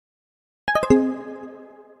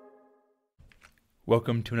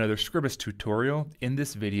Welcome to another Scribus tutorial. In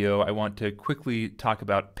this video, I want to quickly talk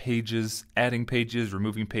about pages, adding pages,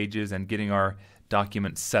 removing pages, and getting our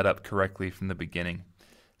document set up correctly from the beginning.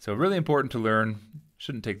 So really important to learn.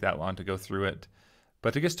 Shouldn't take that long to go through it.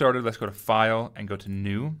 But to get started, let's go to File and go to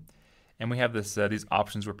New. And we have this these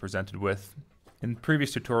options we're presented with. In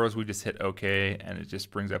previous tutorials, we just hit OK, and it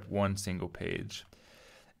just brings up one single page.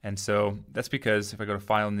 And so that's because if I go to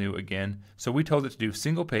File, New again, so we told it to do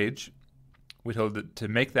single page. We told it to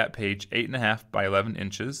make that page 8.5 by 11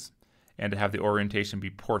 inches and to have the orientation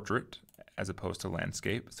be portrait as opposed to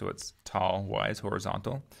landscape. So it's tall, wise,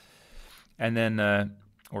 horizontal, and then,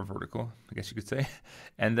 or vertical, I guess you could say.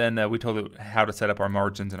 And then we told it how to set up our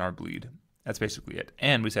margins and our bleed. That's basically it.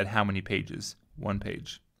 And we said how many pages? One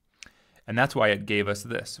page. And that's why it gave us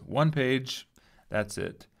this. One page, that's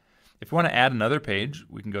it. If we want to add another page,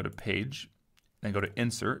 we can go to Page, then go to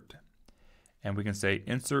Insert, and we can say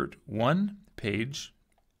Insert one page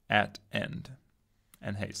at end.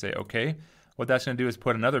 And hey, say OK. What that's going to do is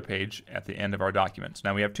put another page at the end of our document. So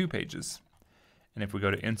now we have two pages. And if we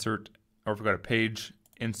go to Insert, or if we go to Page,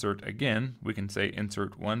 Insert again, we can say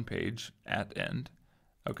Insert one page at end.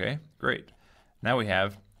 OK, great. Now we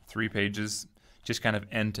have 3 pages, just kind of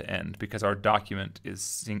end to end, because our document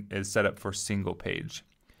is set up for single page.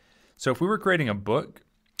 So if we were creating a book,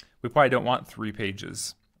 we probably don't want 3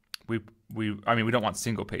 pages. I mean, we don't want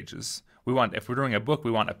single pages. We want, if we're doing a book,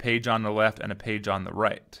 we want a page on the left and a page on the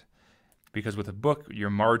right. Because with a book,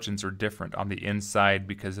 your margins are different on the inside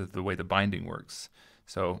because of the way the binding works.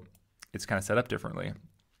 So it's kind of set up differently.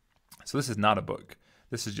 So this is not a book.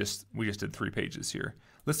 This is just, we just did 3 pages here.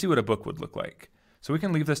 Let's see what a book would look like. So we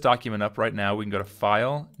can leave this document up right now. We can go to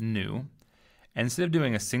File, New. And instead of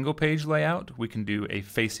doing a single page layout, we can do a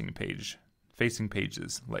facing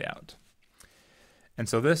pages layout. And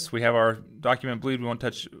so this, we have our document bleed. We won't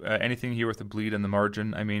touch anything here with the bleed and the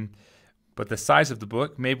margin, but the size of the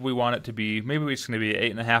book, maybe we want it to be, maybe it's going to be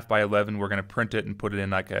 8.5 by 11. We're going to print it and put it in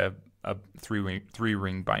like a three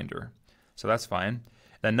ring binder. So that's fine.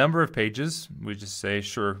 The number of pages, we just say,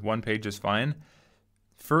 sure, 1 page is fine.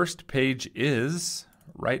 First page is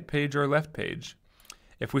right page or left page.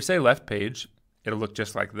 If we say left page, it'll look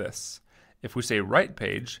just like this. If we say right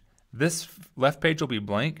page, this left page will be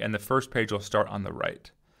blank and the first page will start on the right.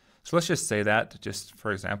 So let's just say that, just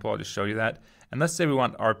for example, I'll just show you that. And let's say we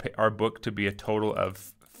want our book to be a total of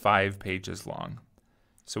 5 pages long.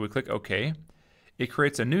 So we click OK. It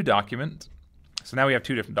creates a new document. So now we have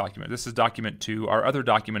 2 different documents. This is document 2. Our other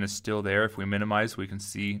document is still there. If we minimize, we can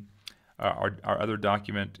see our other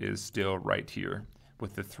document is still right here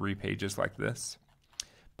with the 3 pages like this.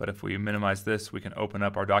 But if we minimize this, we can open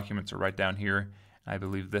up our documents are right down here. I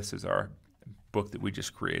believe this is our book that we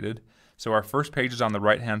just created. So our first page is on the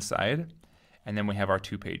right-hand side, and then we have our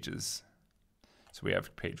 2 pages. So we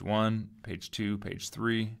have page 1, page 2, page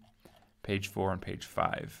 3, page 4, and page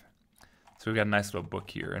 5. So we've got a nice little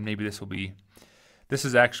book here, and maybe this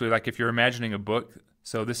is actually like if you're imagining a book,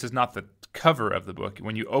 so this is not the cover of the book.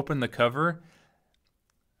 When you open the cover,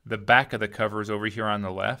 the back of the cover is over here on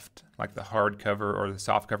the left, like the hard cover or the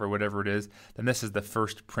soft cover, whatever it is, then this is the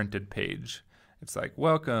first printed page. It's like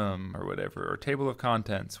welcome or whatever, or table of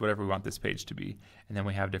contents, whatever we want this page to be. And then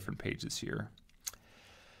we have different pages here.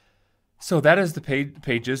 So that is the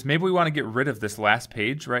pages. Maybe we want to get rid of this last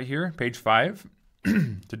page right here, page 5.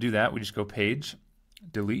 To do that, we just go Page,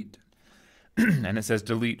 Delete. And it says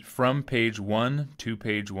delete from page 1 to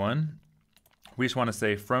page 1. We just want to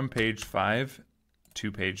say from page 5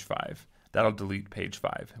 to page 5. That'll delete page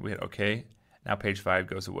 5. We hit OK. Now page 5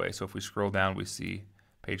 goes away. So if we scroll down, we see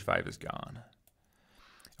page 5 is gone.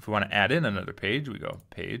 If we want to add in another page, we go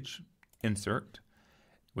Page, Insert.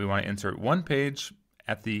 We want to insert 1 page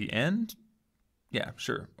at the end. Yeah,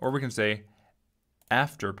 sure. Or we can say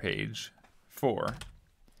after page 4.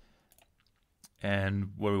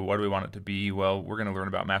 And what do we want it to be? Well, we're going to learn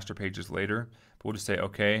about master pages later, but we'll just say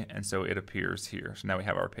OK, and so it appears here. So now we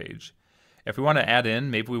have our page. If we want to add in,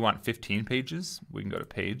 maybe we want 15 pages, we can go to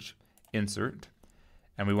Page, Insert,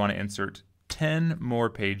 and we want to insert 10 more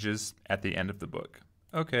pages at the end of the book.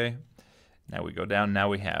 Okay, now we go down, now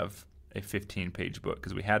we have a 15-page book,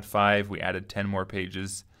 because we had 5, we added 10 more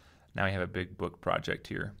pages, now we have a big book project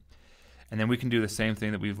here. And then we can do the same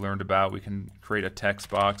thing that we've learned about. We can create a text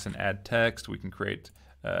box and add text. We can create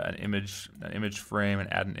an image frame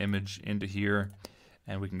and add an image into here.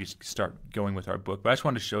 And we can just start going with our book. But I just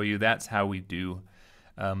wanted to show you that's how we do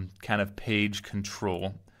kind of page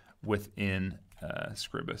control within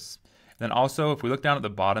Scribus. Then also, if we look down at the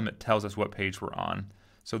bottom, it tells us what page we're on.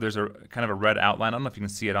 So there's a kind of a red outline. I don't know if you can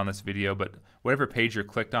see it on this video, but whatever page you're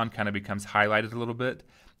clicked on kind of becomes highlighted a little bit.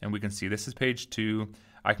 And we can see this is page 2.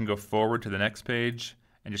 I can go forward to the next page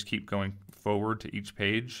and just keep going forward to each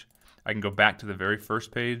page. I can go back to the very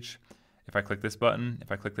first page. If I click this button,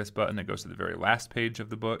 it goes to the very last page of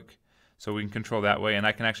the book. So we can control that way, and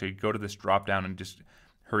I can actually go to this drop down and just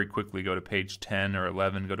hurry quickly, go to page 10 or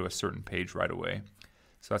 11, go to a certain page right away.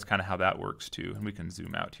 So that's kind of how that works too. And we can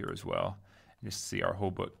zoom out here as well and just see our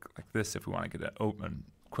whole book like this if we want to get a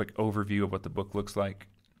quick overview of what the book looks like.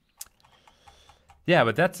 Yeah,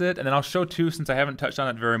 but that's it. And then I'll show too, since I haven't touched on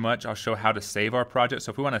it very much, I'll show how to save our project.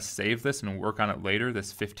 So if we want to save this and work on it later,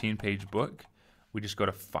 this 15-page book, we just go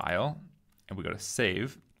to File and we go to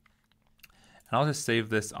Save. And I'll just save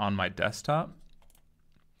this on my desktop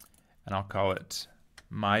and I'll call it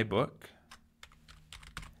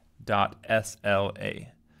mybook.sla.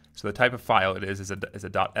 So the type of file it is a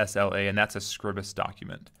 .sla, and that's a Scribus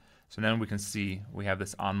document. So then we can see we have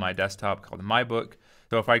this on my desktop called my book.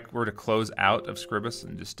 So if I were to close out of Scribus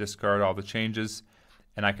and just discard all the changes,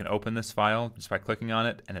 and I can open this file just by clicking on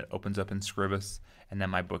it, and it opens up in Scribus, and then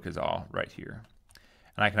my book is all right here.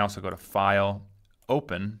 And I can also go to File,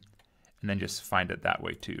 Open, and then just find it that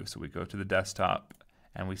way too. So we go to the desktop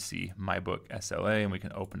and we see my book SLA, and we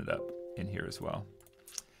can open it up in here as well.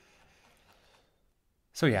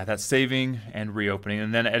 So yeah, that's saving and reopening.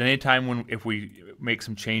 And then at any time if we make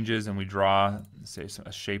some changes and we draw, say,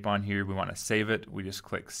 a shape on here, we want to save it, we just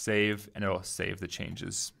click Save and it'll save the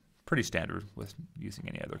changes. Pretty standard with using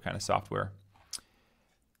any other kind of software.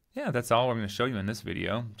 Yeah, that's all I'm going to show you in this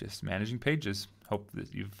video, just managing pages. Hope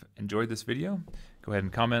that you've enjoyed this video. Go ahead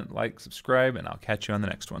and comment, like, subscribe, and I'll catch you on the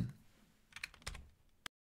next one.